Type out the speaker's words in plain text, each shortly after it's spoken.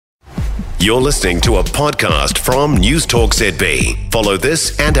You're listening to a podcast from News Talk ZB. Follow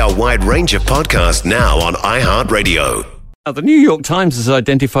this and our wide range of podcasts now on iHeartRadio. Now, the New York Times has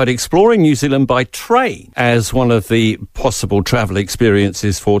identified exploring New Zealand by train as one of the possible travel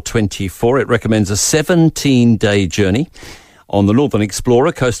experiences for 24. It recommends a 17-day journey on the Northern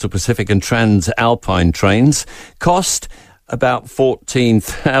Explorer, Coastal Pacific and Transalpine trains. Cost about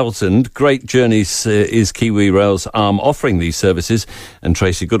 $14,000. Great Journeys is KiwiRail's arm offering these services, and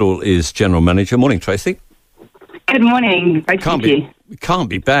Tracey Goodall is General Manager. Morning, Tracey. Good morning. It can't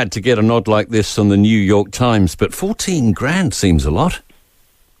be bad to get a nod like this on the New York Times, but $14,000 seems a lot.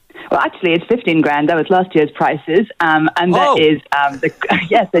 Well, actually, it's $15,000. That was last year's prices, and that is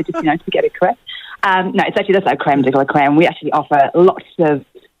yes. So just to get it correct. No, that's our creme de la creme. We actually offer lots of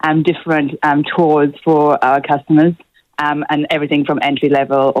different tours for our customers. And everything from entry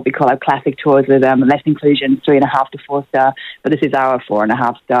level, what we call our classic tours with less inclusion, 3.5 to 4 star. But this is our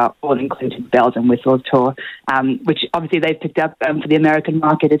 4.5 star, all included bells and whistles tour, which obviously they've picked up for the American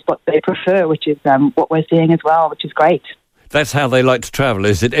market is what they prefer, which is what we're seeing as well, which is great. That's how they like to travel,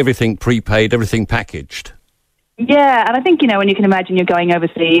 is it? Everything prepaid, everything packaged? Yeah, and I think, when you can imagine you're going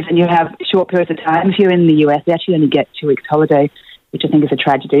overseas and you have short periods of time. If you're in the US, they actually only get 2 weeks holiday, which I think is a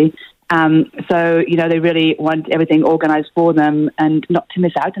tragedy. So, they really want everything organised for them and not to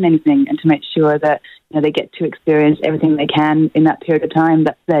miss out on anything and to make sure that, they get to experience everything they can in that period of time.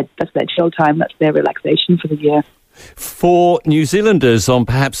 That's their chill time. That's their relaxation for the year. For New Zealanders on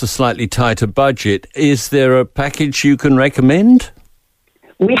perhaps a slightly tighter budget, is there a package you can recommend?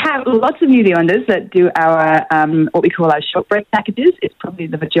 We have lots of New Zealanders that do our, what we call our short break packages. It's probably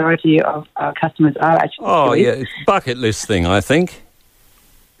the majority of our customers are actually. Oh, yeah, it's a bucket list thing, I think.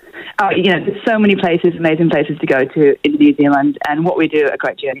 There's so many places, amazing places to go to in New Zealand. And what we do at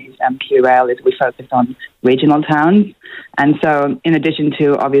Great Journeys KiwiRail is we focus on regional towns. And so in addition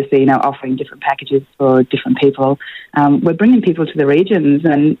to obviously, offering different packages for different people, we're bringing people to the regions.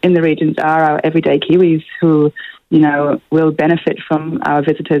 And in the regions are our everyday Kiwis who, will benefit from our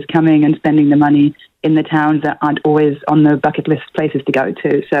visitors coming and spending the money in the towns that aren't always on the bucket list places to go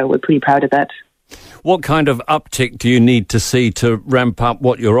to. So we're pretty proud of that. What kind of uptick do you need to see to ramp up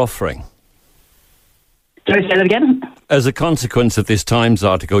what you're offering? Sorry, say that again? As a consequence of this Times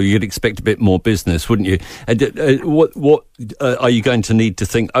article, you'd expect a bit more business, wouldn't you? What are you going to need to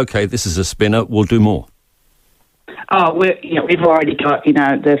think, OK, this is a spinner, we'll do more? Oh, we've already got,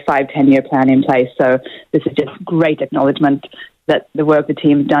 the 5-10-year plan in place. So this is just great acknowledgement that the work the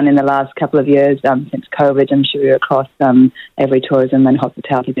team's done in the last couple of years since COVID. I'm sure you're across every tourism and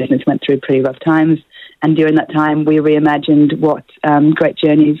hospitality business went through pretty rough times. And during that time, we reimagined what Great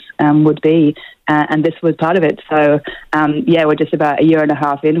Journeys would be. And this was part of it. So, we're just about a year and a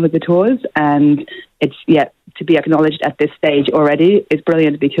half in with the tours. And it's, to be acknowledged at this stage already is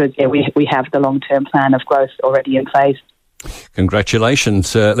brilliant because, we have the long-term plan of growth already in place.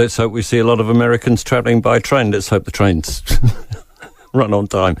 Congratulations. Let's hope we see a lot of Americans travelling by train. Let's hope the trains run on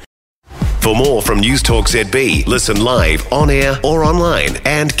time. For more from News Talk ZB, listen live, on air or online,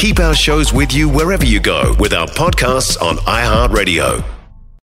 and keep our shows with you wherever you go with our podcasts on iHeartRadio.